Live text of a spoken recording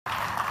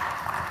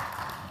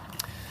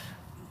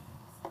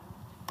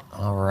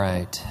All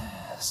right.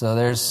 So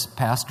there's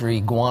Pastor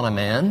Iguana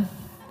Man,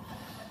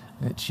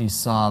 which you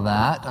saw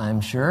that,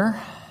 I'm sure.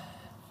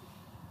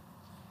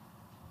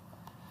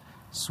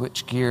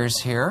 Switch gears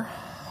here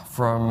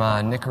from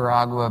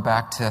Nicaragua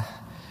back to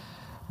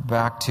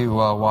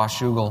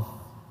Washougal.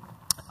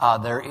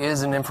 There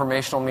is an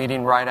informational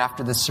meeting right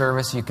after the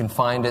service. You can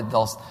find it.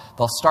 They'll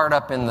start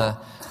up in the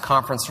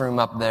conference room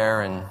up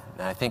there, and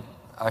I think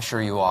usher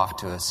you off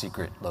to a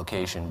secret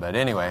location. But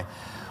anyway,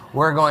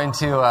 we're going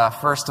to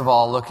first of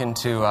all look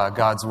into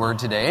God's Word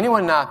today.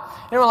 Anyone?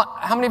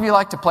 How many of you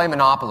like to play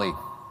Monopoly?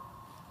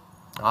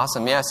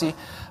 Awesome. Yeah. See,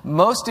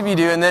 most of you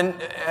do. And then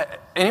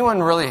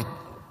anyone really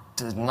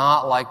does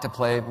not like to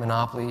play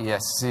Monopoly?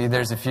 Yes. See,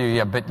 there's a few.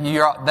 Yeah, but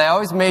they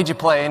always made you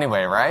play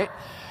anyway, right?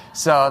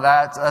 So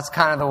that's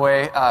kind of the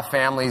way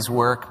families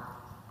work.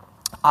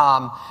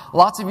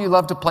 Lots of you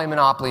love to play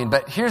Monopoly,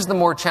 but here's the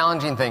more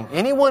challenging thing.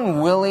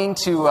 Anyone willing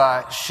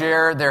to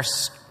share their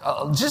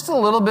just a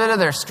little bit of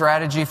their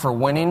strategy for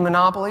winning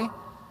Monopoly?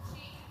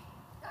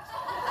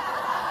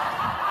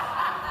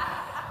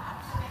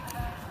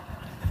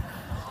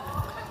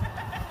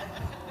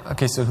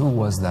 Okay, so who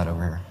was that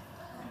over here?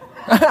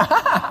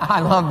 I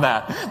love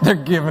that. They're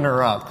giving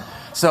her up.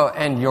 So,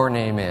 and your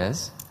name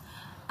is?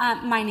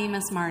 My name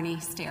is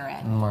Marnie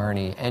Starrett.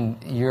 Marnie.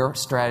 And your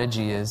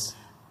strategy is?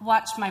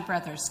 Watch my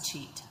brothers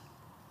cheat.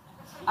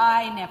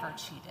 I never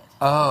cheated.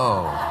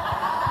 Oh.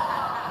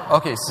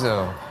 Okay,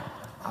 so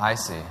I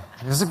see.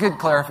 This is a good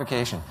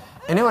clarification.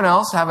 Anyone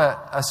else have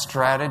a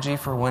strategy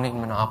for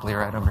winning Monopoly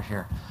right over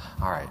here?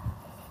 All right.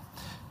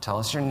 Tell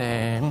us your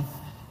name.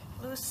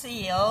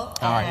 Lucille.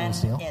 All right,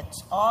 Lucille.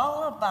 It's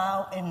all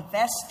about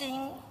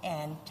investing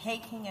and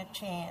taking a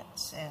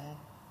chance and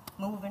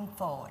moving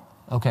forward.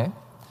 Okay.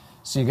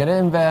 So you got to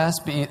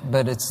invest,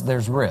 but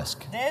there's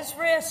risk. There's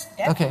risk,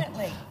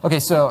 definitely. Okay,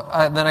 so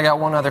then I got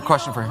one other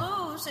question for you. You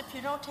don't lose if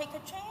you don't take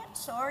a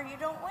chance, or you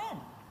don't win.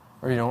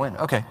 Or you don't win.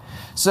 Okay.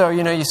 So,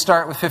 you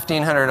start with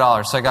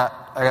 $1,500. So I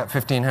got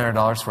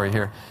 $1,500 for you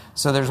here.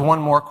 So there's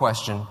one more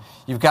question.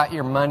 You've got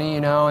your money,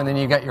 and then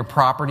you got your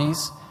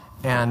properties.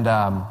 And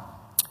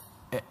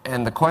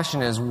the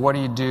question is, what do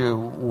you do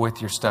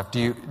with your stuff?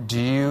 Do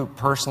you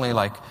personally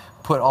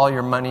put all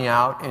your money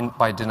out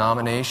by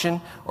denomination,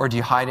 or do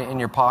you hide it in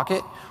your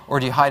pocket, or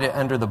do you hide it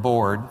under the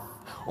board,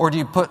 or do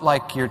you put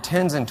your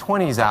 10s and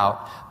 20s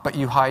out, but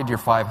you hide your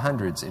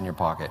 500s in your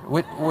pocket?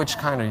 Which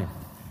kind of?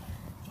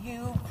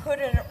 You put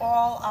it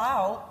all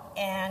out,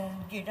 and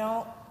you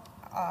don't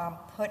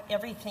put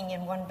everything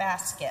in one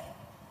basket.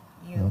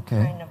 You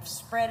kind of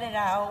spread it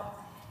out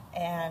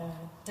and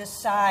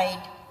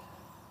decide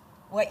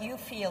what you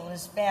feel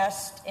is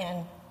best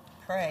and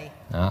pray.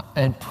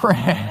 And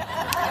pray.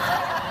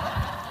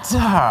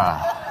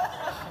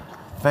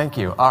 Thank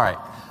you. All right.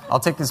 I'll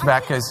take this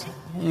back because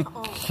you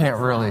can't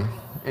really,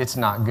 it's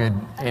not good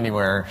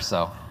anywhere,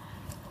 so.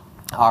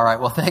 All right,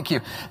 well, thank you.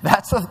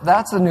 That's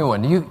a new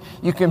one.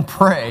 You can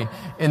pray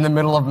in the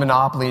middle of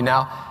Monopoly.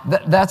 Now,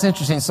 that's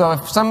interesting. So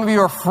if some of you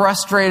are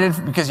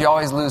frustrated because you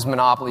always lose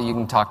Monopoly, you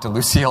can talk to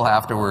Lucille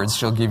afterwards.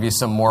 She'll give you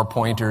some more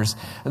pointers.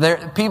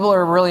 People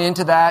are really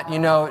into that. Do you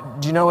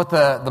know what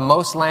the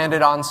most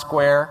landed on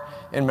square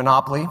in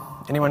Monopoly?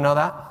 Anyone know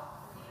that?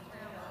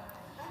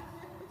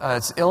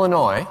 It's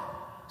Illinois.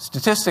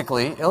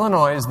 Statistically,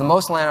 Illinois is the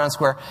most landed on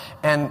square.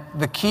 And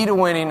the key to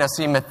winning, I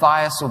see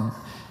Matthias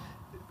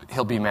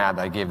he'll be mad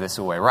that I gave this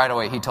away. Right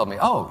away, he told me,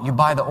 you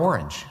buy the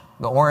orange.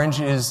 The orange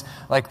is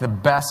the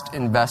best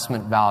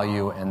investment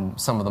value and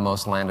some of the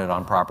most landed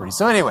on property.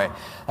 So anyway,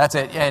 that's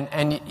it.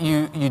 And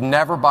you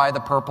never buy the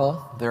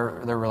purple.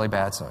 They're really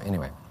bad. So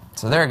anyway,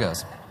 so there it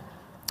goes.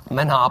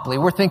 Monopoly.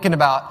 We're thinking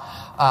about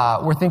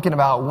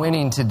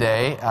winning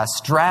today.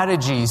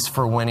 Strategies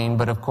for winning,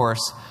 but of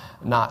course,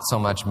 not so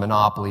much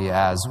Monopoly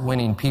as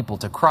winning people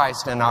to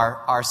Christ. And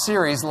our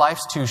series,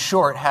 Life's Too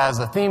Short, has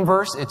a theme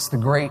verse. It's the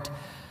Great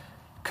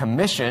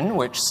Commission,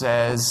 which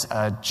says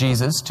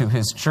Jesus to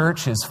his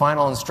church, his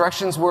final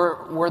instructions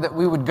were that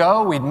we would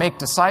go, we'd make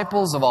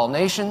disciples of all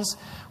nations,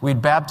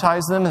 we'd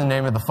baptize them in the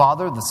name of the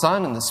Father, the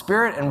Son, and the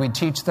Spirit, and we'd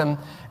teach them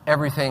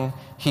everything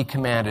he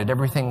commanded,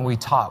 everything we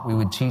taught. We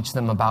would teach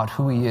them about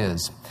who he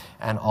is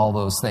and all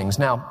those things.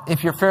 Now,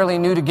 if you're fairly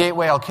new to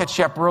Gateway, I'll catch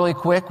you up really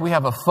quick. We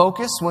have a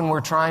focus when we're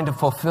trying to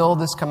fulfill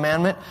this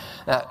commandment.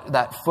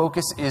 That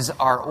focus is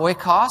our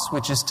oikos,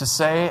 which is to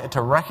say,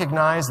 to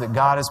recognize that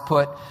God has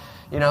put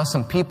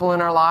some people in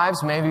our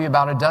lives, maybe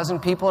about a dozen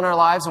people in our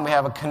lives, and we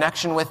have a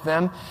connection with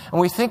them. And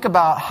we think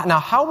about, now,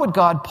 how would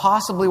God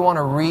possibly want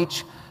to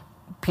reach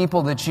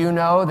people that you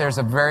know? There's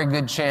a very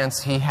good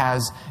chance he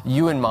has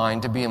you in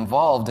mind to be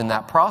involved in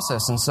that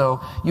process. And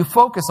so you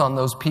focus on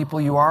those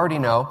people you already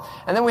know.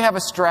 And then we have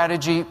a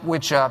strategy,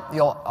 which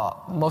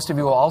most of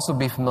you will also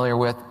be familiar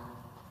with,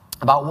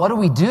 about what do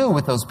we do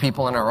with those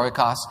people in our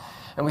oikos.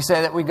 And we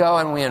say that we go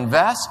and we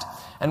invest,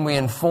 and we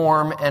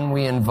inform, and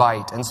we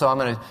invite. And so I'm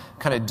going to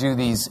kind of do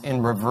these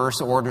in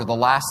reverse order. The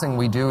last thing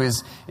we do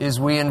is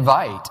we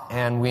invite,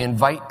 and we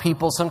invite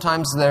people.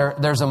 Sometimes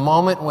there's a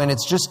moment when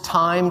it's just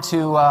time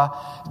to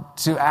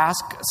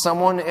ask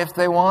someone if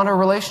they want a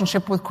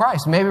relationship with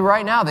Christ. Maybe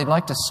right now they'd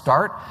like to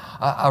start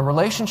a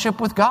relationship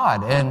with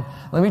God. And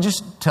let me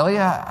just tell you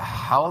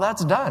how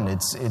that's done.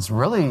 It's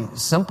really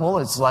simple.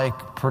 It's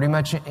like pretty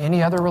much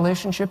any other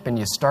relationship, and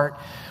you start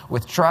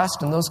with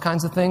trust and those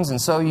kinds of things.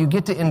 And so you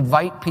get to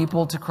invite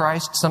people to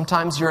Christ.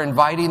 Sometimes you're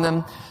inviting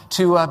them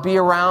to be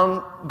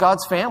around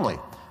God's family.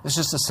 It's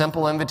just a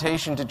simple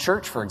invitation to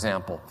church, for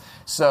example.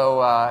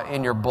 So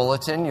in your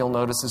bulletin, you'll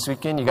notice this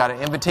weekend, you got an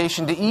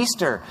invitation to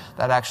Easter.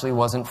 That actually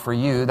wasn't for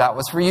you. That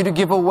was for you to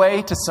give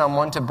away to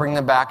someone to bring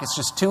them back. It's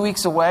just 2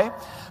 weeks away.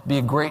 Be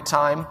a great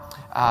time.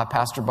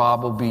 Pastor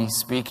Bob will be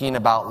speaking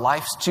about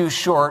life's too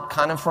short,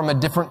 kind of from a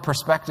different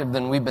perspective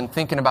than we've been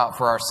thinking about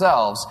for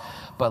ourselves.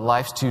 But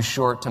life's too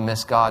short to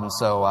miss God. And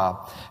so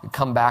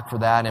come back for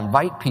that.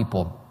 Invite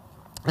people.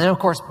 And of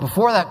course,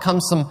 before that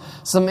comes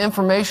some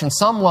information,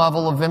 some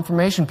level of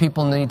information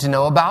people need to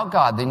know about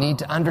God. They need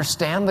to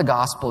understand the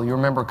gospel. You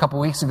remember a couple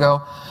weeks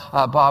ago,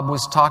 Bob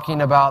was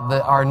talking about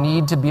our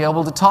need to be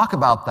able to talk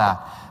about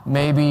that.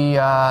 Maybe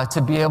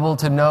to be able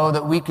to know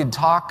that we could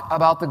talk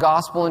about the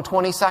gospel in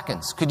 20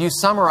 seconds. Could you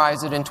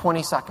summarize it in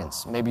 20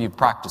 seconds? Maybe you've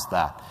practiced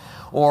that.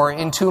 Or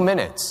in 2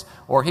 minutes.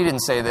 Or he didn't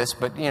say this,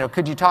 but,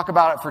 could you talk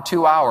about it for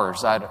 2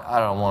 hours? I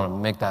don't want to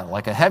make that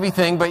like a heavy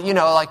thing, but,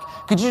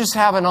 could you just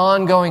have an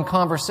ongoing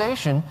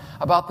conversation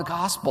about the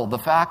gospel? The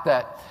fact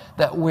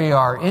that we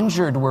are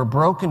injured, we're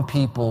broken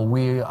people,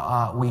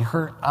 we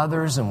hurt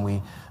others, and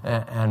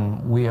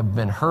we have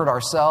been hurt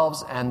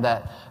ourselves, and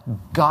that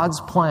God's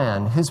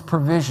plan, His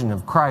provision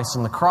of Christ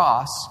on the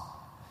cross,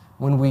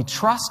 when we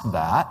trust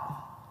that,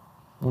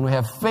 when we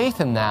have faith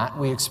in that,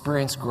 we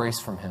experience grace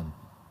from Him.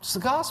 It's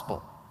the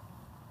gospel.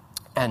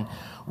 And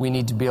we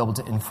need to be able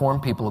to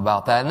inform people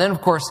about that. And then, of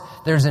course,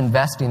 there's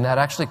investing. That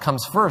actually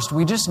comes first.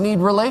 We just need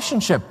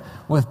relationship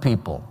with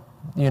people.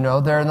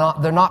 They're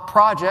not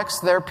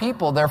projects, they're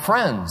people, they're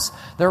friends,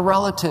 they're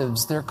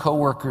relatives, they're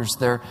coworkers,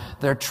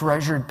 they're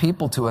treasured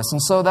people to us.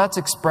 And so that's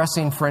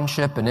expressing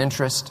friendship and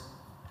interest.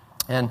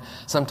 And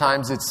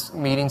sometimes it's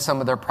meeting some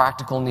of their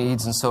practical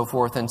needs and so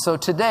forth. And so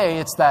today,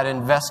 it's that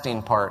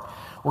investing part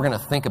we're going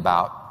to think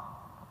about.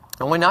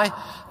 And when I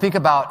think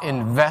about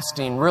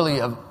investing really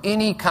of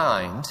any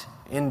kind,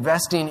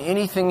 investing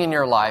anything in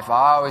your life,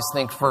 I always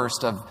think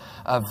first of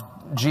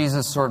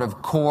Jesus' sort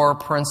of core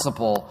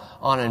principle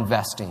on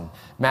investing.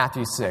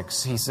 Matthew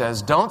 6, he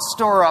says, "Don't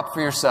store up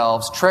for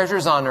yourselves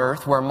treasures on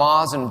earth where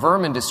moths and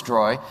vermin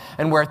destroy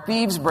and where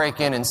thieves break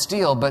in and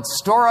steal, but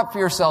store up for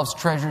yourselves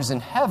treasures in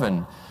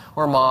heaven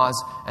where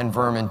moths and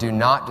vermin do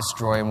not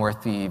destroy and where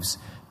thieves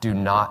do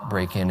not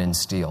break in and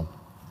steal."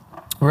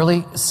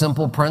 Really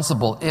simple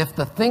principle. If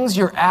the things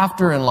you're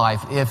after in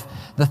life, if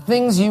the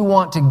things you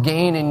want to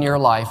gain in your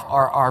life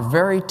are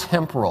very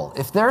temporal,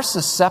 if they're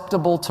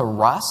susceptible to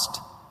rust,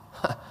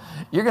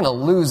 you're going to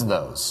lose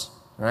those,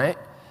 right?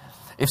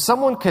 If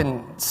someone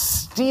can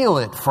steal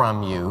it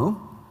from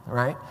you,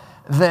 right,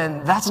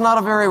 then that's not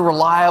a very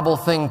reliable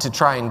thing to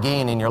try and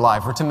gain in your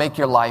life or to make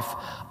your life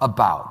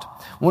about.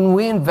 When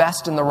we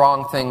invest in the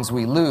wrong things,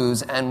 we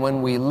lose, and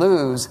when we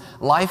lose,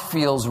 life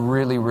feels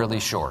really,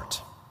 really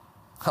short.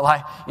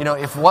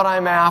 If what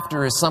I'm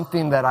after is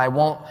something that I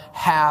won't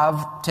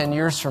have 10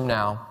 years from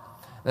now,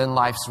 then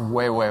life's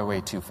way, way,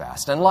 way too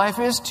fast. And life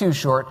is too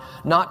short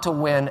not to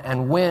win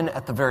and win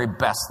at the very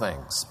best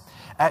things,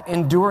 at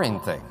enduring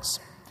things.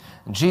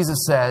 And Jesus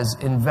says,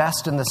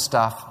 invest in the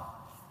stuff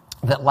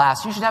that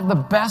lasts. You should have the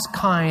best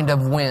kind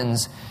of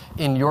wins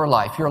in your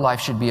life. Your life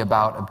should be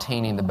about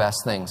obtaining the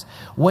best things.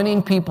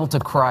 Winning people to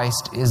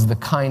Christ is the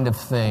kind of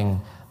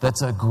thing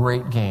that's a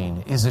great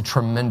gain, is a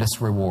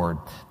tremendous reward.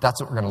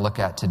 That's what we're going to look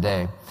at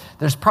today.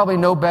 There's probably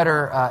no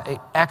better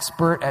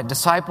expert at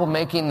disciple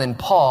making than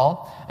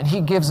Paul, and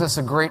he gives us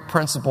a great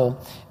principle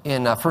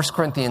in 1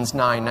 Corinthians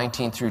 9,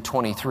 19 through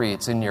 23.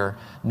 It's in your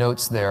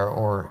notes there,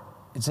 or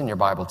it's in your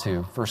Bible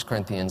too. 1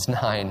 Corinthians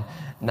 9,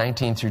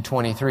 19 through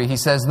 23. He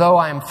says, "Though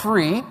I am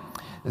free,"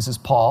 this is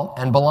Paul,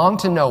 "and belong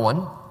to no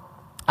one,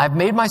 I've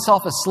made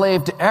myself a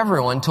slave to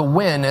everyone to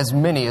win as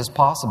many as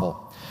possible.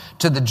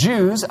 To the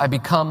Jews, I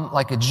become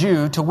like a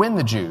Jew to win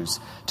the Jews.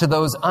 To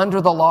those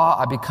under the law,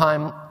 I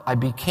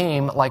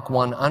became like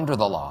one under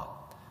the law,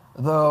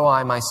 though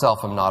I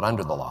myself am not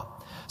under the law,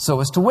 so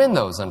as to win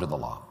those under the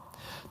law.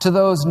 To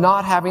those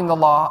not having the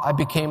law, I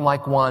became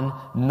like one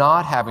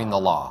not having the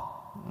law,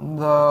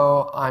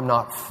 though I'm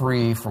not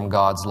free from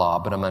God's law,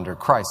 but I'm under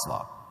Christ's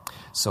law,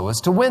 so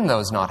as to win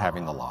those not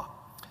having the law.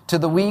 To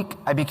the weak,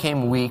 I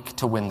became weak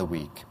to win the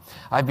weak.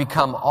 I've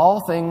become all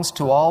things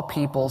to all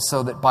people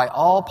so that by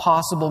all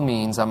possible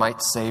means I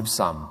might save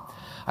some.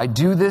 I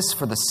do this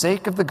for the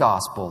sake of the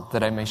gospel,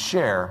 that I may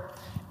share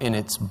in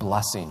its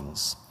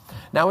blessings."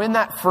 Now, in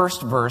that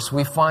first verse,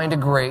 we find a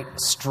great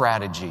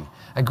strategy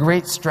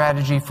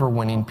for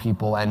winning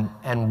people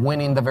and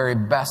winning the very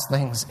best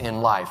things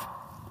in life.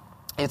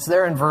 It's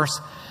there in verse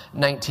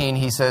 19.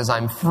 He says,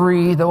 I'm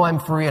free, though I'm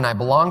free and I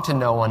belong to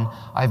no one.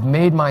 I've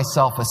made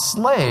myself a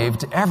slave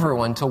to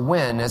everyone to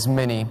win as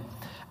many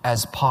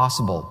as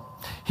possible.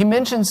 He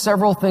mentions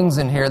several things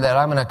in here that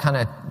I'm going to kind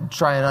of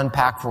try and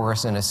unpack for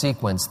us in a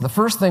sequence. The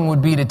first thing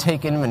would be to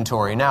take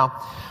inventory. Now,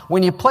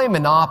 when you play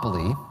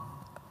Monopoly,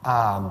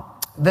 I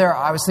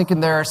was thinking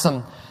there are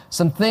some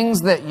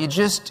things that you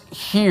just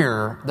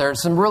hear.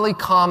 There's some really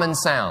common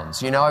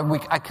sounds.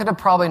 I could have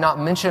probably not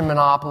mentioned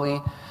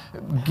Monopoly,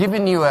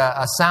 given you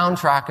a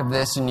soundtrack of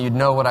this, and you'd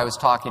know what I was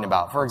talking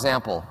about. For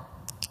example,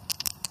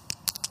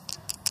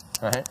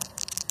 right?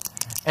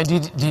 And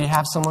do you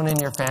have someone in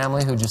your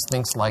family who just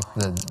thinks like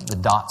the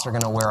dots are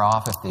going to wear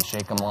off if they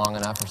shake them long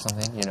enough or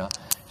something?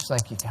 Just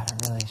like you got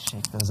to really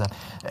shake those up.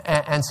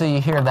 And so you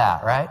hear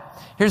that, right?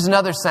 Here's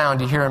another sound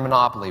you hear in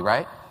Monopoly,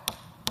 right?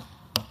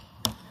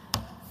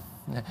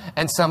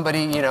 And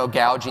somebody,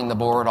 gouging the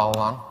board all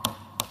along.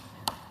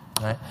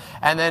 Right?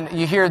 And then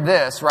you hear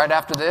this, right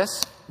after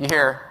this, you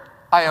hear,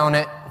 I own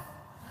it.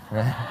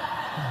 Right?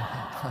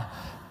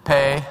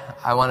 Pay.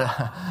 I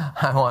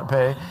want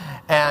pay.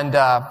 And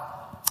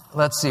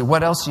let's see,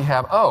 what else you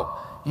have? Oh,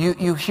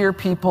 you hear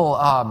people,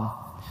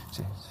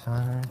 2,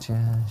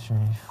 3,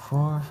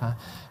 4, 5,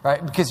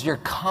 right? Because you're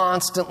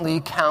constantly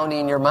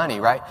counting your money,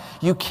 right?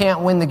 You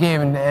can't win the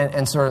game,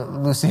 and sort of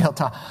Lucille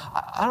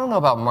I don't know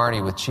about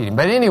Marty with cheating,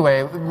 but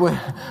anyway,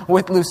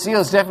 with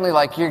Lucille, it's definitely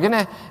like you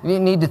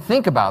need to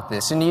think about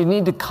this, and you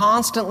need to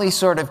constantly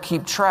sort of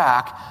keep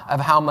track of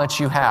how much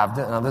you have.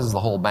 Now, this is the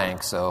whole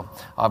bank, so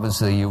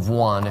obviously you've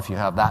won if you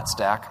have that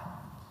stack.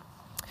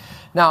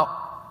 Now,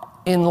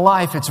 in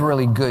life, it's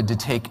really good to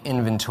take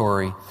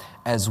inventory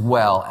as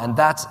well. And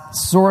that's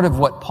sort of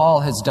what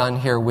Paul has done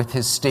here with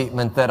his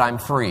statement that I'm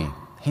free.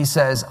 He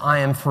says, I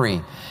am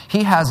free.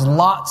 He has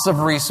lots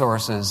of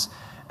resources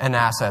and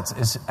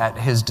assets at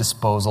his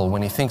disposal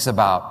when he thinks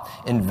about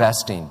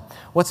investing.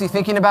 What's he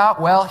thinking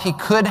about? Well, he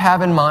could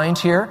have in mind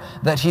here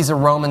that he's a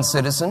Roman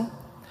citizen,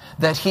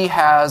 that he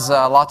has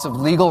lots of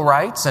legal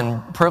rights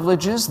and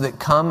privileges that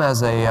come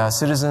as a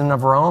citizen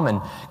of Rome.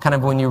 And kind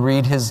of when you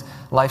read his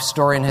life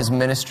story and his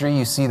ministry,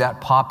 you see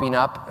that popping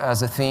up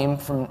as a theme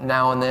from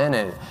now and then.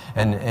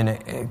 And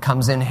it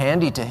comes in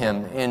handy to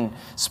him in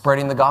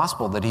spreading the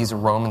gospel that he's a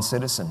Roman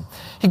citizen.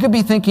 He could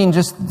be thinking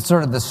just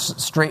sort of the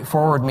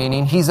straightforward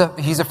meaning. He's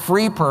a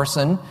free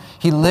person.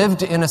 He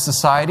lived in a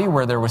society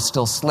where there was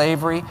still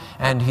slavery,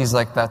 and he's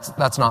like,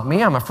 that's not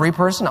me. I'm a free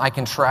person. I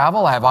can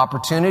travel. I have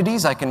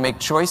opportunities. I can make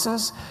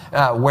choices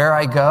where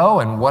I go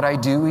and what I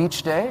do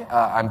each day.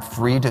 I'm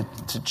free to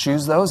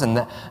choose those, and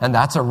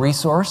that's a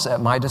resource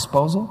at my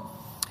disposal.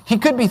 He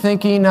could be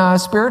thinking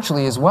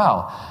spiritually as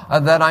well,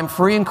 that I'm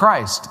free in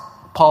Christ.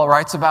 Paul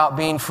writes about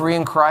being free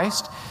in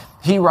Christ.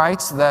 He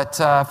writes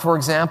that, for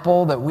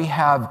example, that we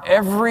have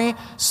every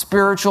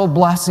spiritual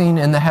blessing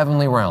in the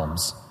heavenly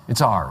realms.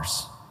 It's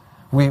ours.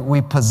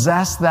 We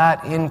possess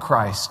that in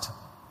Christ.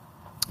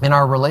 In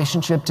our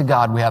relationship to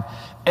God, we have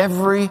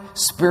every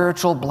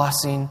spiritual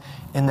blessing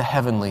in the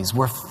heavenlies.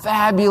 We're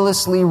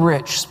fabulously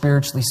rich,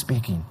 spiritually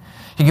speaking.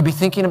 He could be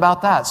thinking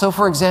about that. So,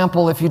 for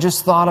example, if you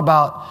just thought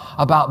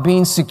about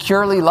being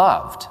securely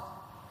loved,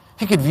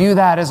 he could view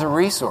that as a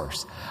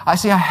resource. I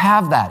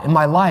have that in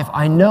my life.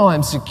 I know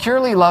I'm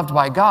securely loved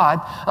by God.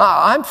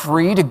 I'm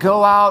free to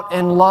go out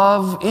and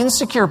love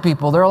insecure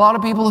people. There are a lot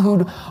of people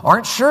who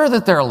aren't sure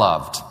that they're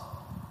loved.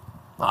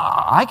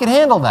 I can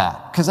handle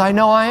that because I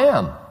know I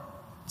am.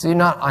 See,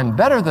 I'm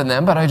better than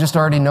them, but I just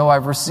already know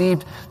I've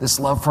received this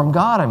love from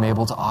God. I'm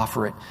able to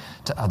offer it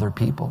to other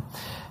people.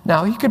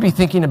 Now, he could be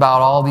thinking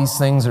about all these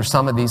things or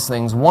some of these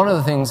things. One of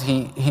the things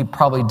he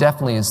probably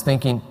definitely is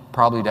thinking,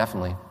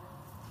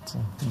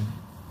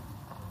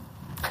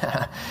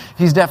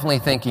 he's definitely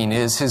thinking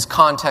is his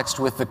context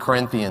with the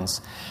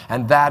Corinthians.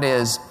 And that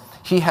is,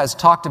 he has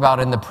talked about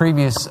in the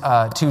previous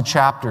 2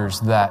 chapters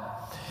that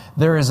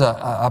there is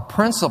a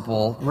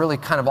principle really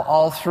kind of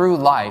all through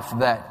life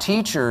that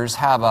teachers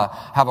have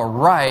a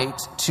right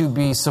to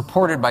be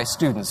supported by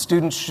students.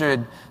 Students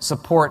should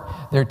support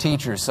their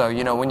teachers. So,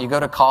 when you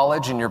go to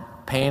college and you're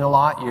paying a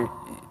lot,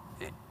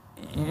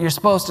 you're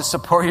supposed to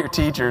support your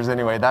teachers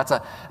anyway. That's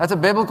a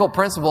biblical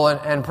principle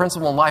and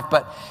principle in life.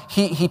 But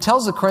he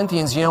tells the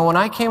Corinthians, when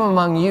I came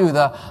among you,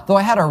 though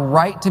I had a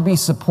right to be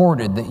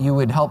supported, that you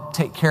would help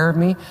take care of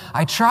me,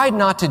 I tried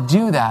not to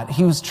do that.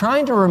 He was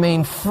trying to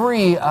remain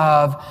free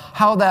of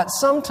how that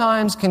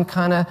sometimes can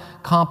kind of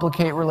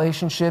complicate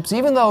relationships.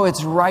 Even though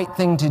it's the right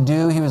thing to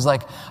do, he was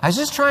like, I was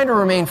just trying to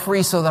remain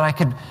free so that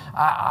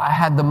I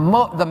had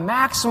the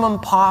maximum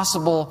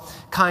possible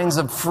kinds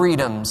of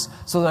freedoms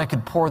so that I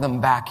could pour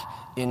them back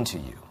into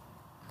you.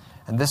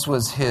 And this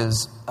was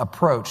his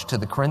approach to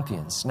the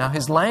Corinthians. Now,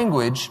 his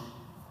language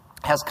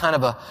has kind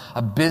of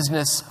a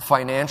business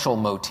financial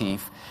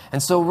motif.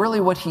 And so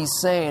really what he's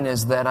saying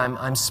is that I'm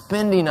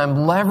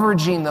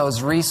leveraging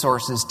those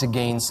resources to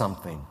gain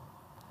something,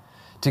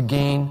 to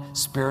gain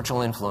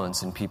spiritual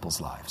influence in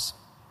people's lives.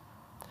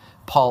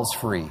 Paul's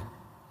free.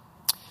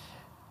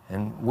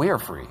 And we are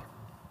free.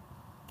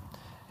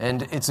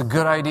 And it's a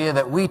good idea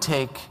that we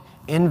take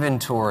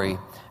inventory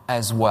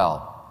as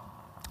well.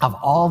 Of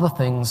all the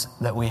things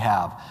that we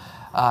have.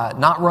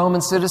 Not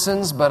Roman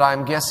citizens, but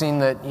I'm guessing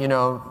that,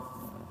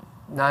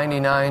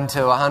 99 to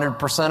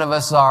 100% of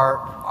us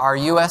are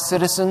U.S.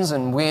 citizens,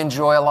 and we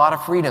enjoy a lot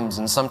of freedoms.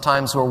 And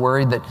sometimes we're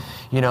worried that,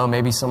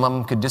 maybe some of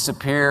them could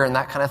disappear and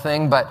that kind of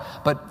thing.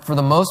 But for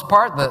the most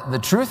part, the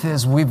truth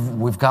is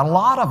we've got a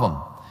lot of them.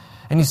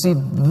 And you see,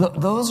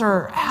 those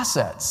are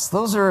assets.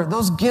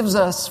 Those gives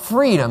us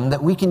freedom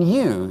that we can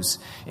use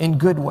in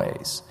good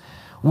ways.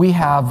 We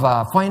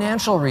have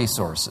financial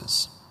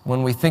resources.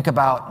 When we think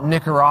about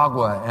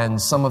Nicaragua and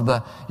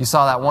you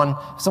saw that one,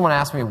 someone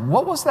asked me,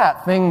 what was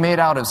that thing made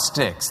out of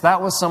sticks?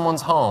 That was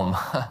someone's home.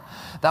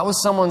 That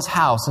was someone's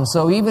house. And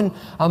so even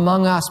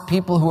among us,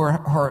 people who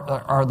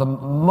are the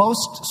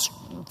most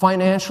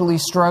financially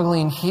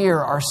struggling here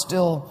are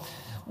still,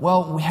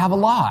 we have a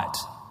lot,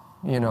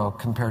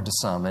 compared to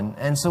some.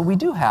 And so we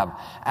do have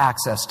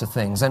access to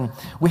things. And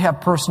we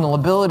have personal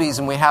abilities,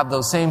 and we have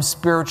those same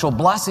spiritual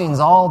blessings,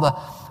 all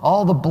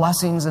the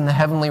blessings in the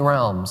heavenly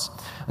realms.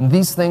 And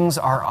these things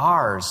are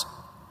ours,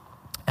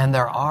 and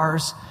they're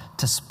ours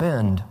to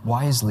spend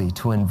wisely,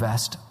 to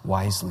invest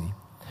wisely.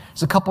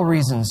 There's a couple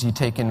reasons you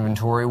take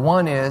inventory.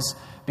 One is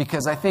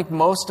because I think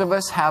most of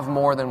us have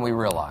more than we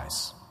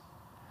realize.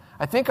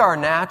 I think our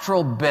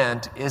natural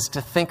bent is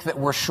to think that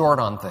we're short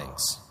on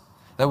things,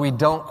 that we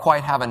don't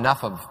quite have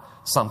enough of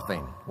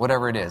something,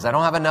 whatever it is. I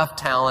don't have enough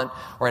talent,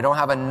 or I don't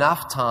have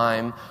enough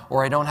time,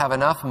 or I don't have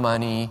enough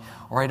money,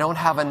 or I don't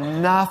have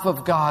enough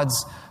of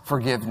God's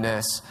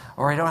forgiveness,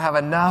 or I don't have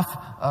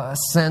enough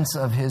sense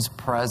of His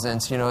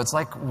presence. It's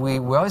like we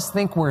always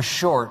think we're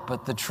short,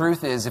 but the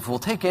truth is, if we'll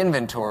take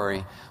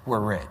inventory,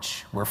 we're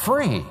rich. We're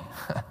free.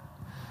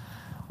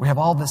 We have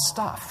all this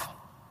stuff.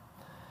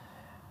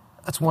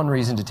 That's one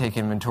reason to take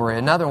inventory.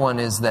 Another one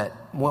is that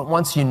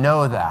once you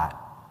know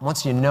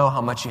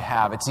how much you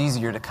have, it's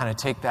easier to kind of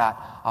take that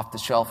off the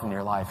shelf in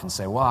your life and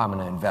say, I'm going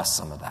to invest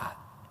some of that.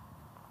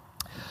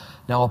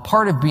 Now, a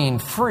part of being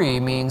free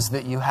means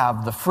that you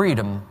have the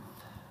freedom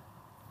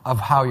of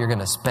how you're going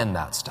to spend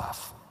that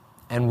stuff.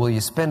 And will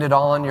you spend it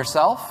all on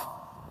yourself?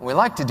 We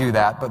like to do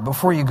that, but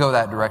before you go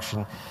that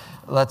direction,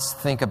 let's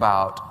think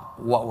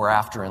about what we're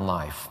after in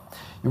life.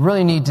 You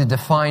really need to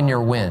define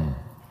your win.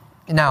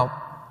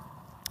 Now,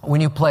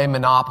 when you play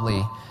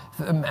Monopoly,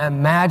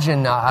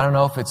 imagine, I don't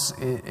know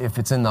if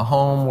it's in the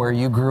home where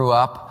you grew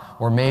up,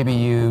 or maybe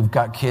you've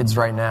got kids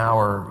right now,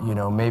 or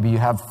maybe you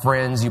have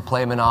friends you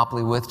play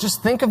Monopoly with.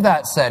 Just think of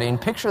that setting,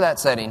 picture that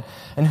setting,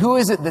 and who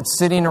is it that's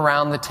sitting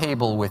around the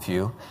table with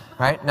you,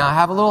 right? Now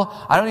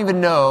I don't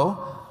even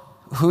know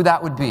who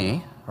that would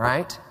be,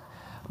 right?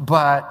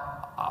 But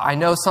I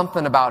know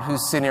something about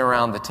who's sitting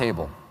around the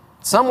table.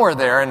 Somewhere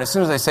there, and as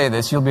soon as I say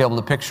this, you'll be able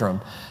to picture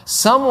them.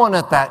 Someone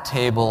at that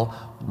table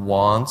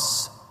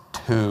wants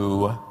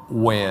to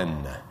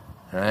win,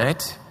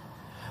 right?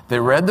 They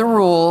read the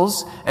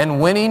rules,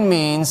 and winning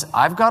means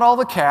I've got all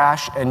the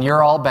cash and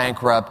you're all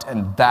bankrupt,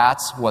 and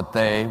that's what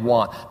they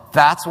want.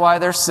 That's why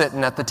they're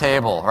sitting at the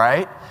table,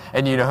 right?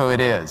 And you know who it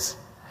is.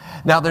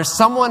 Now, there's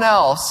someone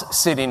else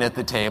sitting at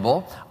the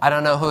table. I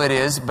don't know who it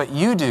is, but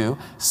you do.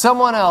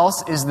 Someone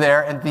else is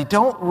there, and they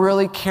don't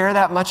really care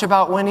that much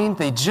about winning.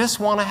 They just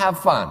want to have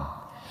fun.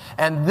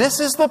 And this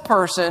is the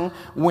person,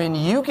 when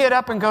you get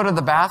up and go to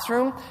the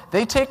bathroom,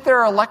 they take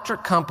their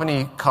electric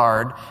company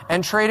card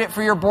and trade it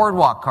for your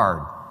Boardwalk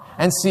card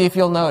and see if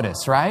you'll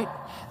notice, right?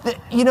 I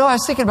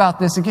was thinking about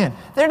this again.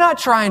 They're not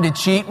trying to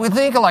cheat. We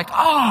think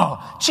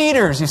of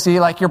cheaters, you see,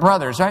 like your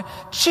brothers, right?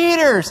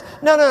 Cheaters.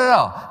 No.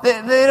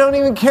 They don't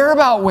even care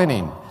about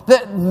winning.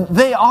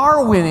 They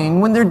are winning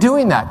when they're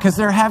doing that because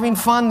they're having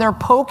fun. They're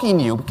poking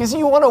you because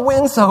you want to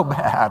win so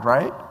bad,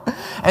 right?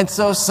 And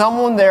so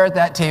someone there at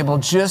that table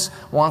just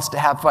wants to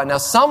have fun. Now,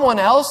 someone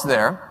else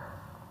there,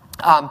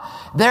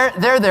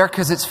 they're there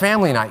because it's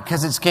family night,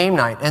 because it's game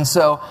night. And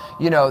so,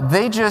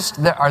 they just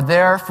are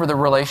there for the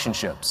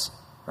relationships,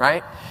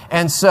 right?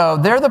 And so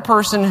they're the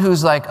person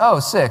who's like,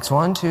 6.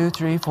 1, 2,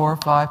 3, 4,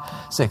 5,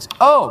 6.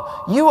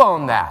 Oh, you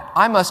own that.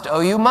 I must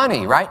owe you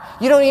money, right?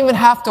 You don't even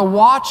have to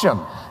watch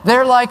them.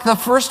 They're like the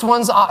first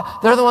ones.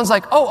 They're the ones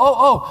like,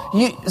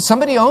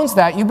 somebody owns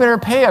that. You better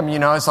pay them.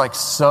 It's like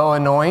so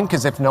annoying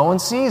because if no one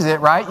sees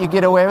it, right, you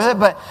get away with it.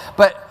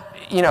 But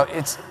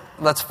it's,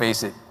 let's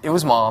face it, it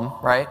was mom,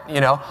 right?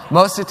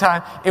 Most of the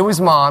time it was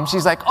mom.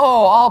 She's like,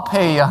 I'll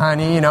pay you,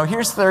 honey.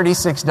 Here's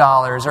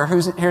 $36 or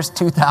here's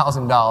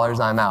 $2,000.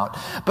 I'm out.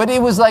 But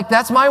it was like,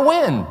 that's my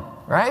win,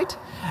 right?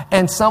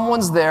 And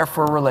someone's there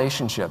for a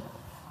relationship.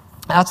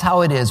 That's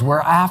how it is. We're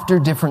after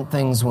different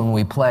things when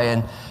we play,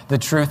 and the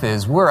truth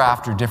is we're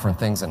after different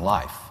things in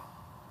life.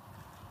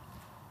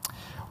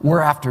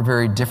 We're after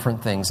very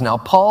different things. Now,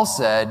 Paul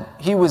said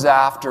he was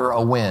after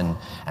a win,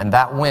 and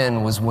that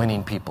win was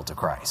winning people to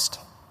Christ.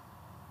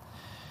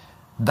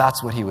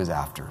 That's what he was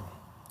after.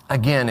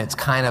 Again, it's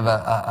kind of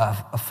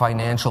a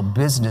financial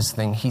business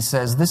thing. He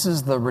says, this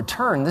is the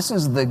return. This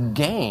is the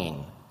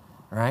gain,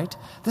 right?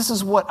 This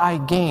is what I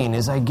gain,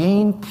 is I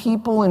gain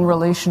people in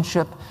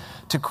relationship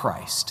to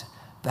Christ.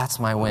 That's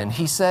my win.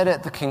 He said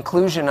at the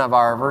conclusion of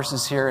our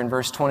verses here in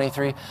verse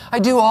 23, I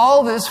do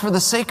all this for the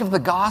sake of the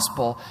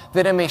gospel,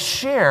 that I may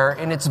share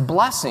in its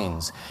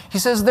blessings. He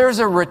says there's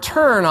a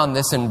return on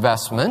this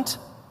investment.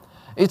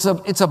 It's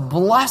a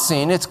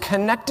blessing. It's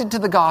connected to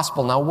the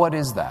gospel. Now, what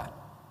is that?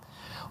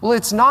 Well,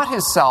 it's not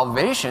his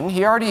salvation.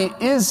 He already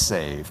is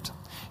saved.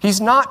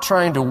 He's not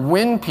trying to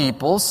win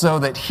people so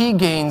that he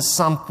gains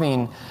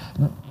something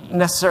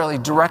necessarily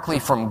directly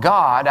from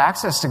God,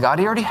 access to God.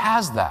 He already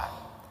has that.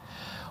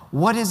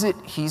 What is it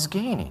he's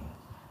gaining?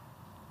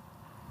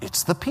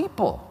 It's the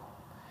people.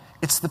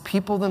 It's the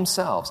people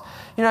themselves.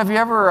 You know, have you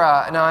ever,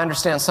 now I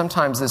understand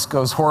sometimes this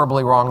goes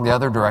horribly wrong the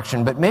other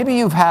direction, but maybe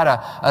you've had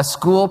a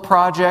school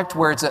project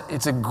where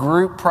it's a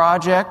group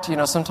project. You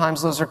know,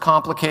 sometimes those are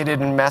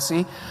complicated and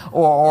messy.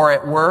 Or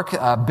at work,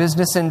 a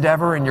business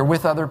endeavor, and you're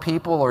with other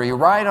people, or you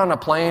ride on a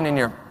plane and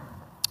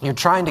you're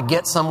trying to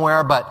get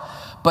somewhere, but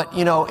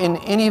you know, in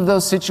any of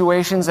those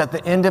situations, at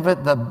the end of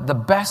it, the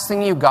best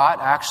thing you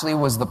got actually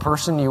was the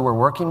person you were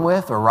working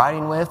with or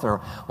riding with or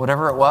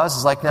whatever it was.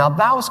 It's like, now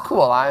that was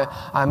cool.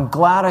 I'm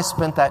glad I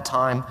spent that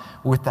time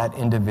with that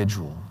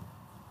individual.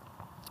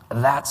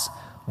 That's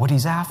what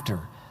he's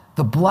after.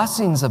 The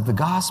blessings of the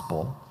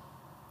gospel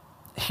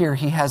here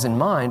he has in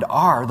mind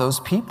are those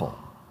people.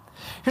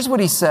 Here's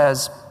what he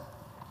says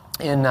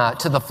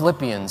to the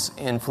Philippians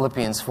in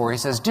Philippians 4. He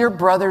says, Dear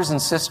brothers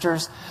and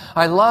sisters,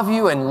 I love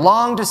you and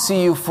long to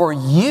see you, for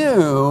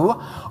you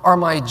are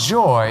my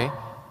joy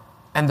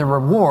and the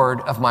reward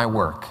of my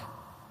work.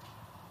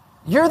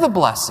 You're the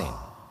blessing.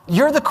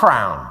 You're the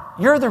crown.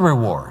 You're the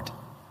reward.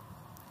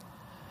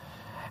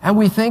 And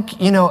we think,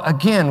 you know,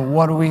 again,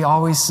 what do we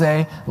always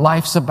say?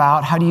 Life's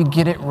about, how do you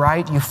get it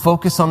right? You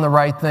focus on the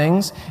right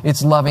things.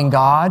 It's loving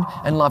God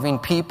and loving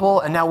people.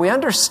 And now we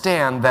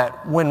understand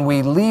that when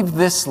we leave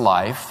this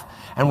life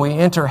and we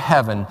enter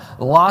heaven,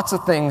 lots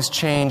of things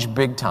change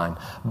big time.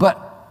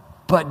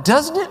 But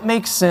doesn't it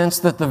make sense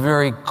that the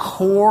very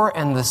core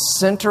and the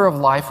center of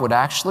life would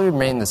actually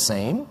remain the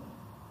same?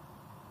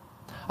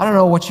 I don't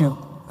know what you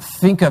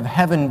think of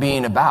heaven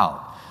being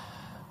about,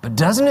 but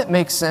doesn't it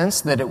make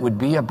sense that it would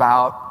be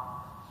about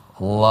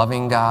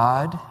loving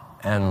God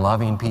and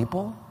loving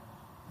people?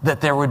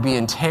 That there would be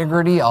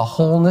integrity, a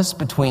wholeness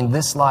between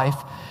this life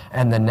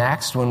and the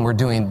next. When we're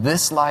doing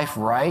this life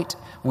right,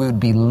 we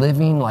would be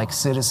living like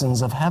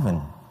citizens of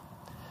heaven.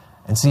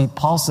 And see,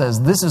 Paul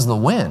says this is the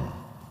win.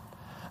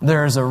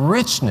 There is a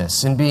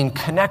richness in being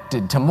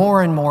connected to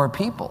more and more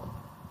people.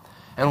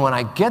 And when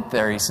I get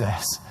there, he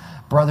says,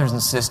 brothers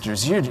and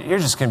sisters, you're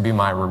just going to be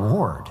my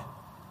reward.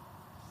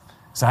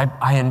 So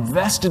I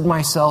invested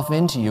myself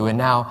into you, and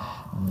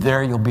now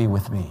there you'll be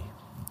with me,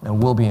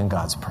 and we'll be in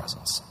God's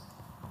presence.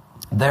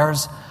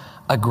 There's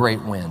a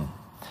great win.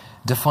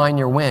 Define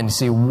your win. You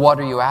see, what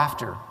are you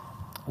after?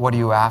 What are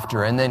you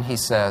after? And then he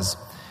says,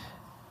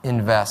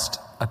 invest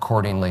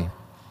accordingly.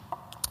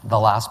 The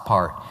last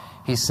part,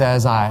 he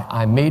says,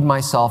 I made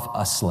myself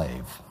a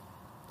slave.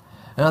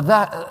 Now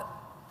that,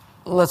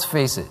 let's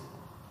face it,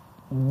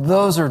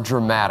 those are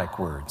dramatic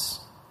words.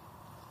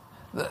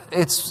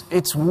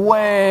 It's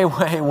way,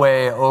 way,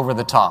 way over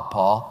the top,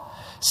 Paul.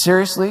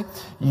 Seriously,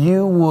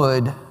 you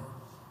would,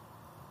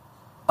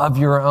 of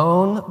your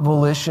own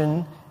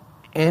volition,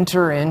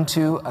 enter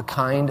into a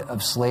kind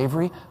of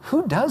slavery?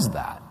 Who does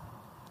that?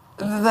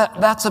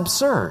 That's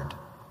absurd.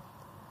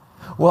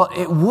 Well,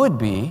 it would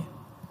be,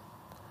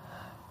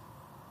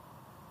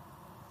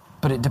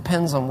 but it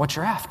depends on what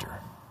you're after.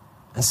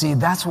 And see,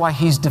 that's why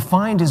he's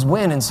defined his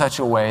win in such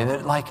a way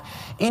that, like,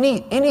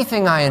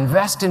 anything I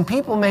invest in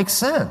people makes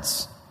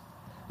sense.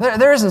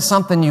 There isn't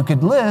something you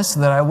could list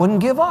that I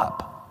wouldn't give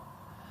up.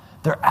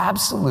 They're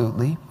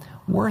absolutely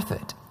worth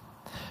it.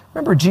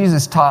 Remember,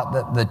 Jesus taught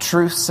that the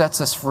truth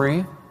sets us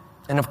free?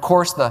 And of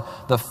course,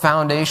 the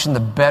foundation, the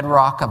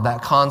bedrock of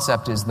that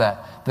concept is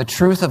that the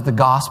truth of the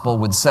gospel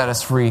would set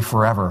us free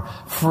forever,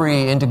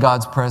 free into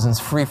God's presence,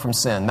 free from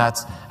sin.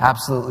 That's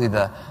absolutely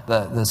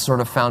the sort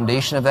of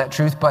foundation of that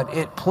truth. But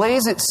it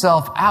plays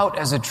itself out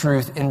as a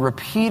truth in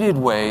repeated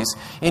ways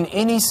in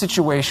any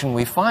situation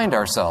we find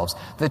ourselves.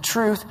 The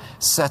truth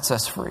sets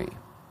us free.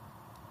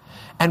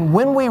 And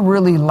when we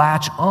really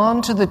latch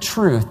on to the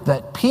truth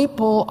that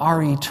people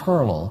are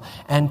eternal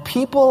and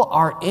people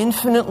are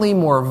infinitely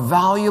more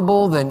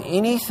valuable than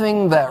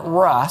anything that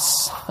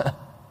rusts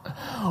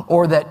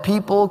or that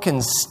people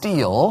can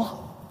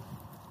steal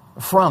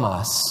from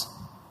us,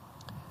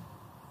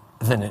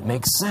 then it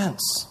makes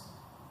sense.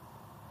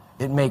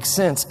 It makes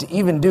sense to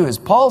even do, as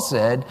Paul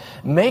said,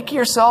 make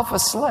yourself a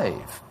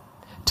slave,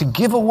 to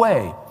give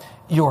away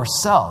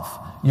yourself,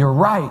 your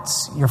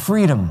rights, your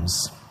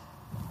freedoms,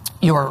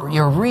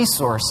 your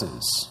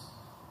resources,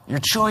 your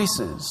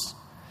choices,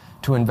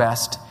 to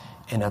invest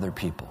in other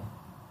people.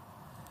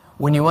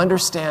 When you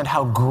understand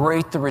how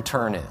great the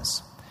return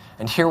is,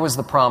 and here was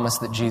the promise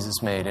that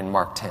Jesus made in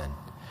Mark 10.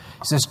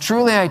 He says,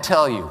 truly I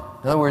tell you,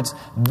 in other words,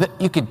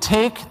 you could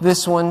take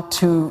this one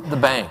to the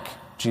bank,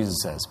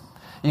 Jesus says.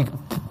 You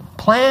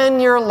plan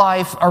your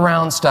life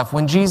around stuff.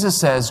 When Jesus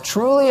says,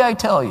 truly I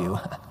tell you,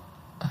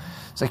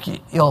 It's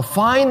like, you'll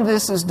find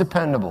this is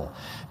dependable.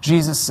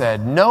 Jesus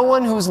said, no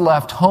one who's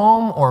left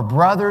home or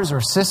brothers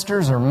or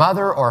sisters or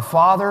mother or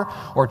father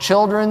or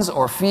children's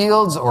or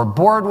fields or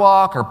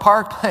boardwalk or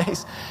park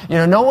place,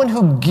 no one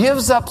who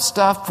gives up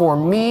stuff for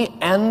me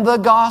and the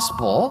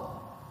gospel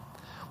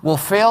will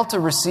fail to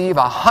receive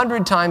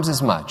 100 times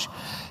as much.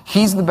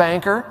 He's the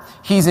banker.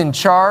 He's in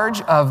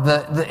charge of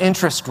the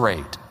interest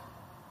rate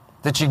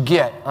that you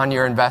get on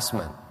your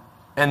investment.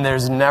 And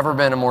there's never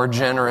been a more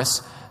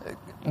generous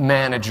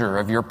manager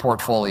of your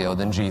portfolio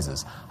than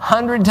Jesus.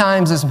 100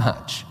 times as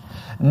much.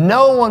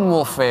 No one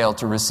will fail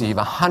to receive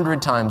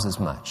 100 times as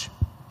much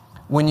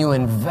when you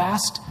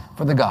invest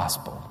for the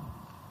gospel.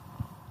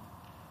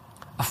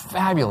 A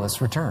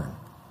fabulous return.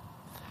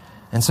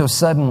 And so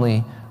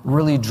suddenly,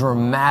 really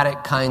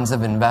dramatic kinds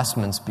of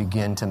investments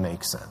begin to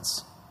make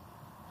sense.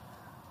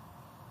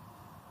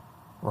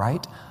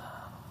 Right?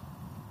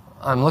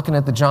 I'm looking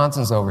at the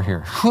Johnsons over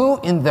here. Who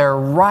in their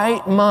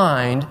right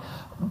mind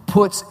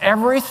puts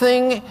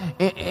everything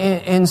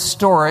in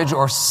storage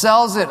or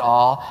sells it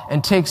all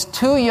and takes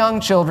 2 young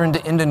children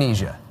to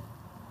Indonesia?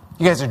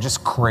 You guys are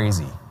just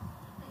crazy.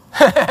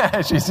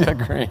 She's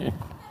agreeing.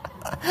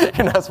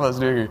 You're not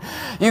supposed to agree.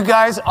 You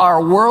guys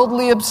are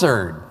worldly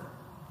absurd.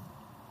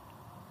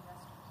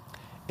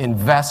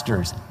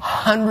 Investors,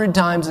 100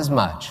 times as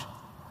much.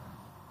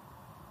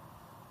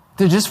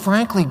 They're just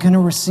frankly going to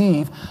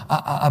receive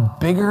a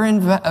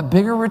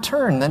bigger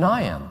return than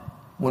I am.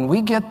 When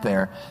we get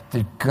there,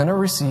 they're going to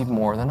receive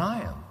more than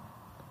I am.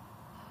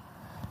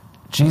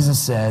 Jesus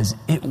says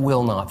it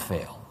will not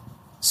fail.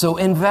 So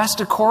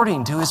invest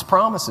according to his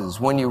promises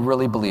when you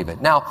really believe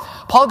it. Now,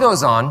 Paul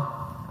goes on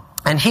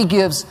and he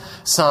gives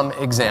some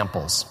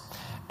examples.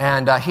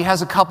 And he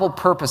has a couple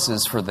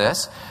purposes for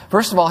this.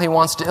 First of all, he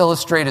wants to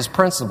illustrate his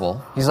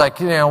principle. He's like,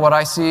 what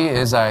I see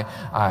is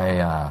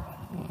I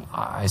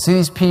see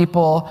these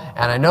people,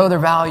 and I know their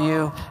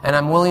value, and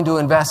I'm willing to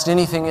invest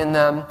anything in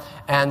them,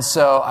 and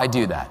so I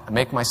do that. I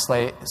make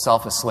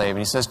myself a slave. And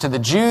he says, to the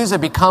Jews, I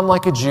become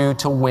like a Jew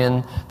to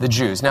win the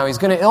Jews. Now, he's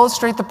going to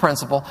illustrate the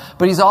principle,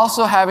 but he's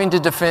also having to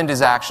defend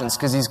his actions,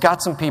 because he's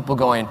got some people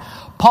going,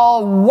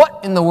 Paul,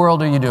 what in the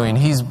world are you doing?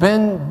 It's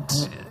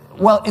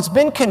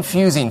been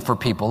confusing for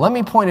people. Let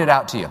me point it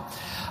out to you.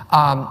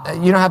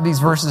 You don't have these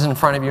verses in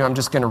front of you. I'm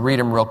just going to read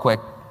them real quick.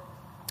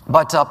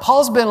 But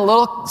Paul's been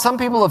some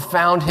people have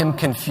found him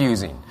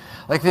confusing.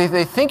 Like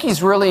they think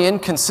he's really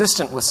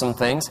inconsistent with some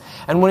things.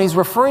 And when he's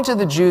referring to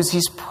the Jews,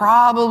 he's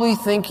probably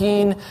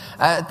thinking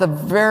at the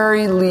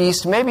very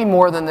least, maybe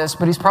more than this,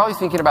 but he's probably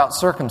thinking about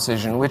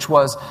circumcision, which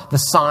was the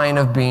sign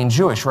of being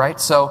Jewish, right?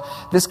 So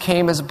this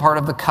came as a part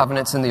of the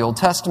covenants in the Old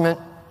Testament.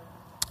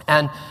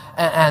 And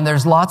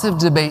there's lots of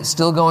debate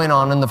still going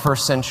on in the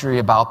first century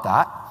about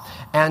that.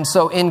 And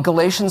so in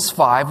Galatians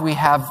 5, we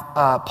have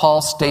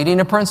Paul stating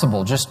a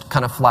principle, just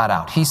kind of flat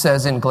out. He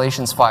says in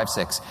Galatians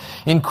 5:6,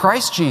 in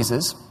Christ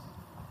Jesus,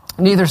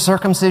 neither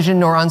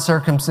circumcision nor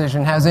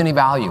uncircumcision has any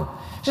value.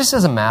 It just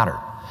doesn't matter.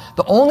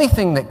 The only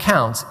thing that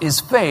counts is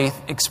faith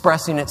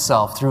expressing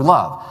itself through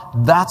love.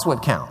 That's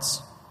what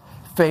counts.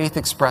 Faith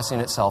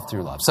expressing itself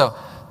through love. So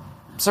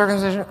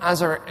circumcision,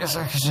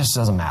 it just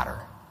doesn't matter,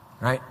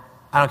 right?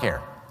 I don't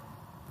care.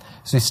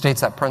 So he states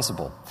that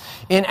principle.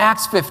 In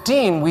Acts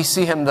 15, we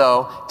see him,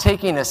 though,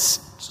 taking a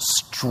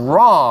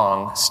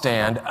strong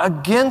stand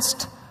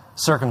against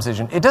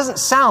circumcision. It doesn't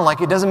sound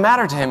like it doesn't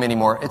matter to him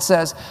anymore. It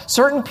says,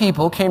 certain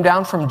people came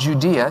down from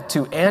Judea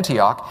to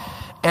Antioch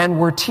and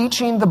were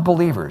teaching the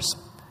believers,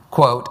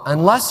 quote,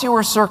 unless you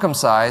are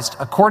circumcised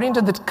according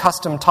to the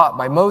custom taught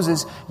by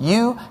Moses,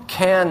 you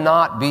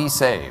cannot be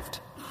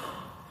saved.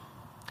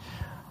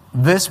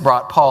 This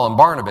brought Paul and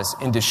Barnabas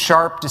into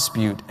sharp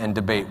dispute and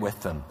debate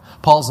with them.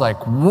 Paul's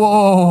like,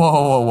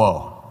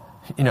 whoa.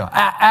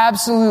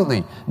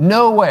 Absolutely,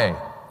 no way.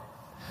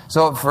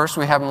 So at first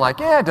we have him like,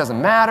 it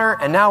doesn't matter.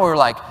 And now we're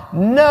like,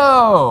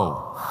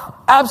 no,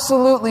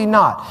 absolutely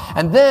not.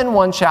 And then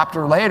one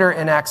chapter later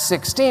in Acts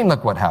 16,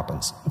 look what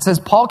happens. It says,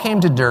 Paul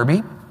came to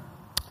Derbe,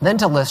 then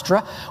to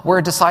Lystra, where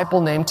a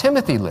disciple named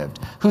Timothy lived,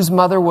 whose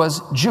mother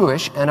was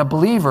Jewish and a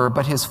believer,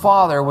 but his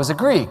father was a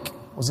Greek,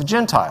 was a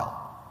Gentile.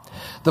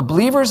 The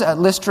believers at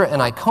Lystra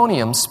and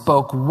Iconium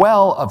spoke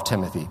well of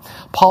Timothy.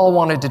 Paul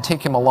wanted to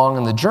take him along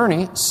on the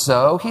journey,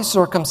 so he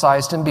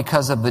circumcised him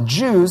because of the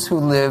Jews who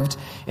lived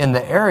in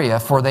the area,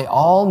 for they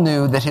all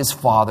knew that his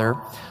father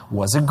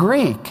was a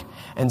Greek.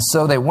 And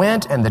so they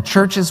went, and the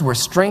churches were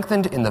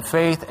strengthened in the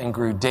faith and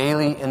grew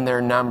daily in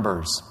their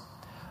numbers.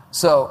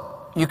 So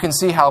you can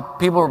see how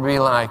people will be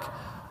like,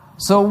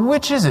 so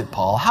which is it,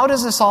 Paul? How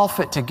does this all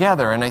fit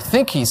together? And I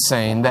think he's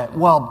saying that,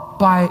 well,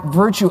 by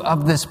virtue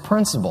of this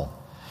principle.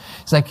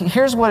 It's like,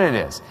 here's what it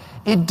is.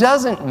 It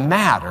doesn't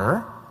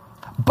matter,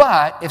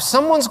 but if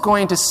someone's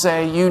going to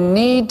say you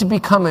need to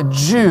become a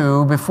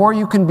Jew before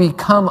you can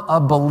become a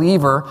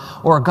believer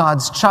or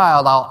God's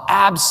child, I'll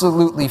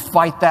absolutely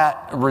fight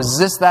that,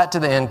 resist that to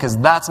the end, because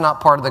that's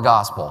not part of the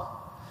gospel.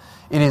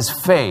 It is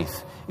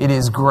faith. It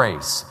is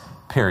grace,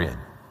 period.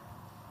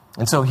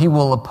 And so he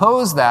will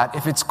oppose that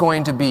if it's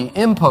going to be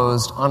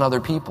imposed on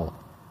other people,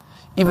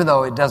 even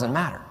though it doesn't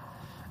matter.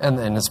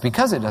 And it's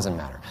because it doesn't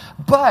matter.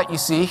 But, you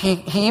see,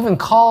 he even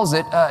calls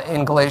it,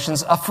 in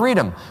Galatians, a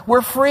freedom.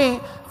 We're free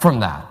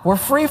from that. We're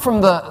free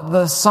from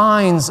the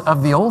signs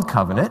of the old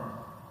covenant.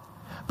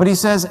 But he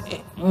says,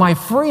 my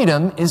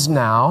freedom is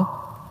now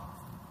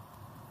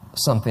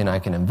something I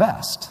can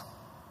invest.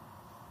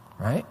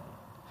 Right?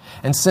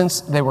 And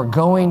since they were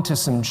going to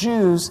some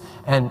Jews,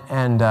 and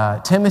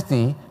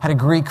Timothy had a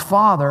Greek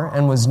father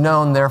and was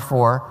known,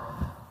 therefore,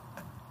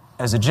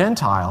 as a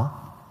Gentile,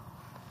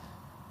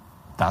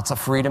 that's a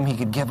freedom he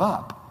could give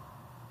up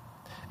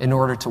in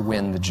order to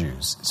win the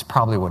Jews. It's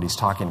probably what he's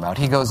talking about.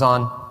 He goes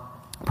on,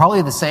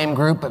 probably the same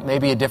group, but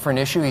maybe a different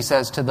issue. He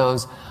says, to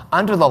those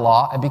under the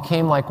law, I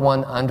became like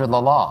one under the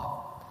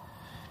law.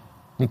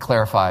 He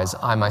clarifies,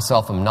 I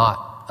myself am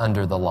not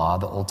under the law,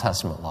 the Old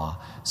Testament law,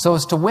 so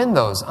as to win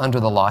those under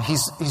the law.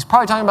 He's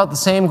probably talking about the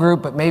same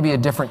group, but maybe a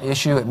different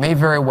issue. It may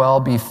very well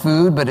be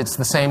food, but it's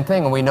the same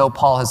thing, and we know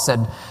Paul has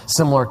said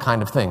similar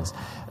kind of things.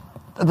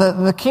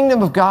 The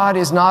kingdom of God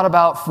is not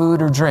about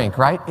food or drink,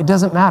 right? It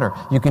doesn't matter.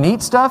 You can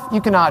eat stuff,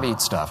 you cannot eat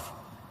stuff.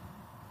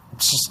 It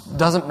just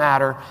doesn't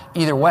matter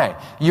either way.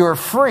 You're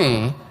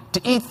free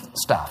to eat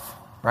stuff,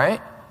 right?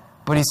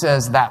 But he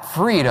says that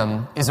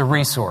freedom is a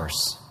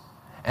resource.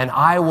 And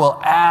I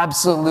will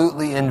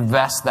absolutely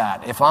invest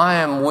that. If I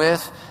am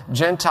with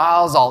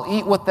Gentiles, I'll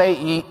eat what they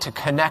eat to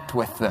connect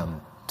with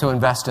them, to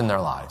invest in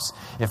their lives.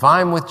 If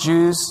I'm with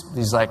Jews,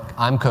 he's like,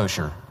 I'm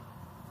kosher,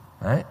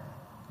 right?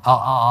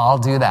 I'll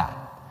do that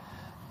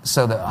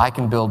so that I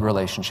can build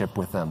relationship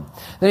with them.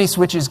 Then he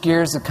switches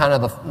gears to kind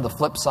of the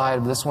flip side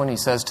of this one. He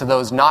says, to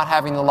those not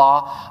having the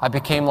law, I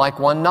became like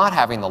one not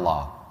having the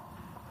law.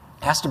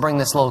 Has to bring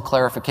this little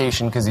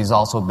clarification because he's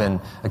also been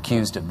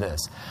accused of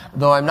this.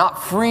 Though I'm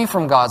not free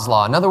from God's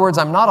law. In other words,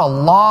 I'm not a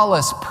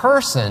lawless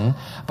person,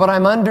 but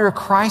I'm under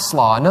Christ's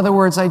law. In other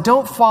words, I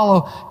don't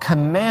follow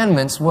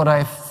commandments. What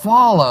I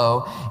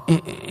follow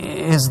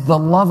is the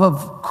love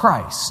of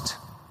Christ.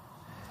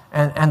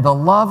 And the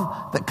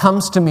love that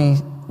comes to me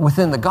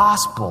within the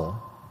gospel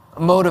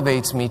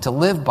motivates me to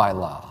live by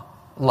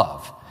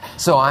love.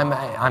 So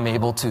I'm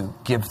able to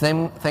give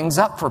things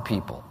up for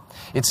people.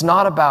 It's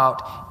not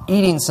about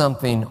eating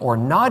something or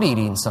not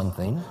eating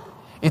something.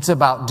 It's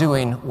about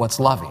doing what's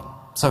loving.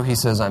 So he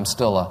says, I'm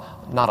still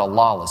not a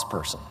lawless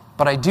person.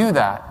 But I do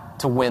that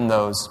to win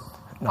those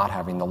not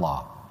having the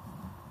law.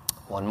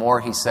 One more,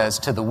 he says,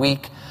 to the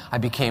weak, I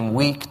became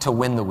weak to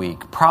win the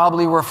weak.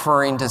 Probably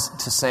referring to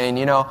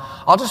saying,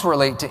 I'll just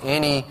relate to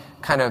any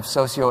kind of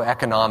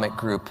socioeconomic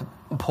group.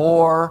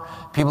 Poor,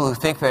 people who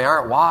think they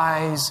aren't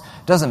wise,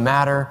 doesn't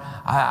matter.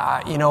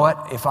 You know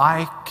what? If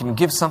I can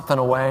give something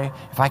away,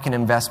 if I can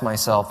invest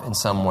myself in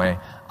some way,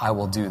 I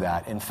will do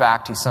that. In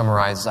fact, he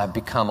summarizes, I've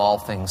become all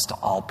things to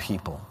all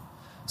people,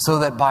 so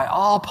that by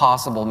all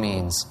possible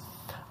means,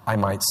 I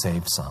might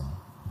save some.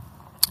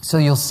 So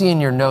you'll see in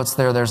your notes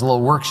there's a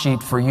little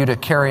worksheet for you to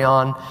carry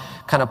on,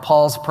 kind of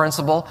Paul's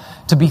principle,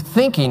 to be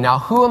thinking, now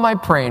who am I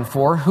praying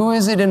for? Who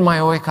is it in my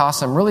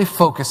oikos I'm really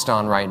focused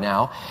on right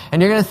now?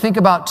 And you're going to think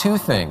about two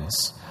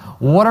things.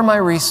 What are my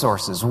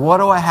resources? What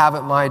do I have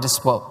at my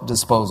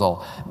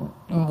disposal?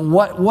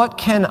 What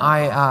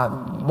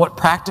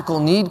practical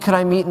need could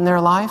I meet in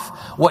their life?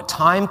 What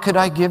time could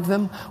I give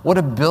them? What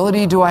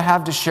ability do I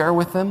have to share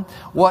with them?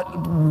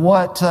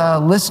 What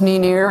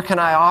listening ear can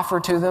I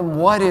offer to them?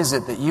 What is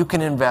it that you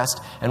can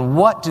invest, and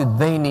what do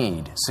they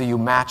need? So you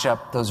match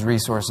up those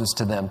resources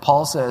to them.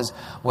 Paul says,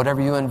 whatever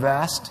you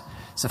invest,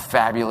 it's a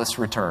fabulous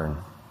return.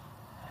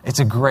 It's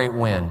a great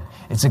win.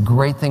 It's a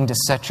great thing to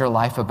set your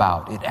life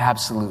about. It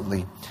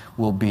absolutely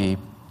will be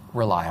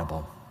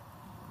reliable.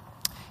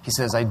 He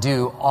says, I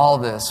do all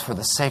this for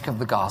the sake of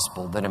the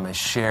gospel, that I may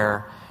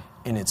share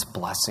in its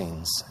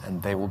blessings,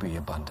 and they will be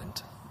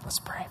abundant. Let's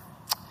pray.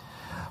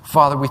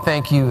 Father, we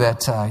thank you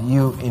that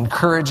you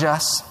encourage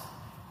us.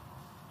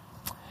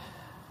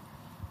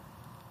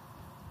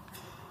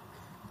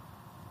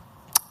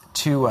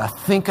 To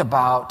think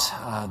about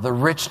the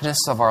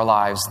richness of our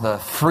lives, the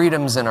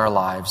freedoms in our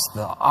lives,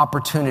 the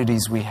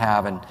opportunities we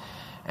have,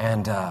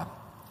 and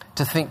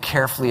to think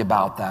carefully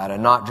about that,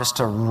 and not just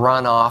to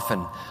run off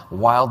and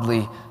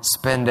wildly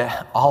spend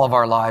all of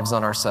our lives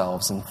on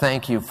ourselves. And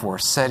thank you for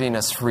setting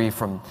us free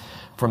from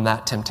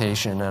that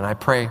temptation. And I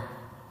pray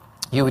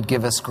you would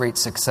give us great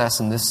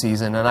success in this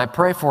season. And I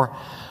pray for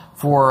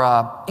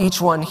each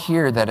one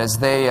here that as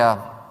they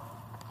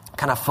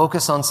kind of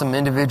focus on some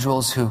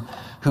individuals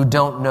who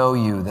don't know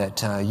you,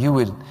 that you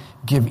would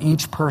give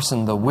each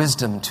person the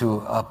wisdom to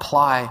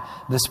apply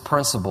this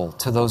principle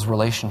to those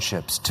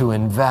relationships, to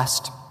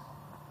invest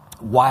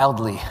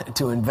wildly,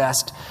 to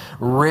invest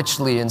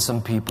richly in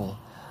some people,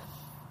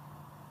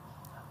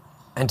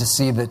 and to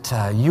see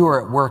that you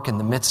are at work in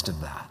the midst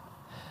of that.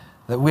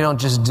 That we don't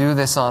just do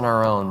this on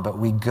our own, but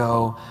we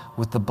go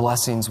with the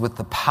blessings, with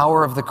the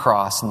power of the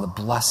cross and the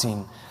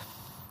blessing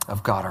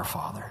of God our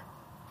Father.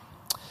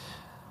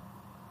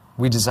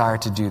 We desire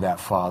to do that,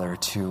 Father,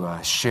 to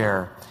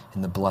share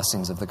in the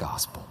blessings of the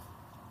gospel.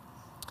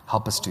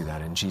 Help us do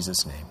that in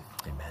Jesus' name.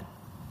 Amen.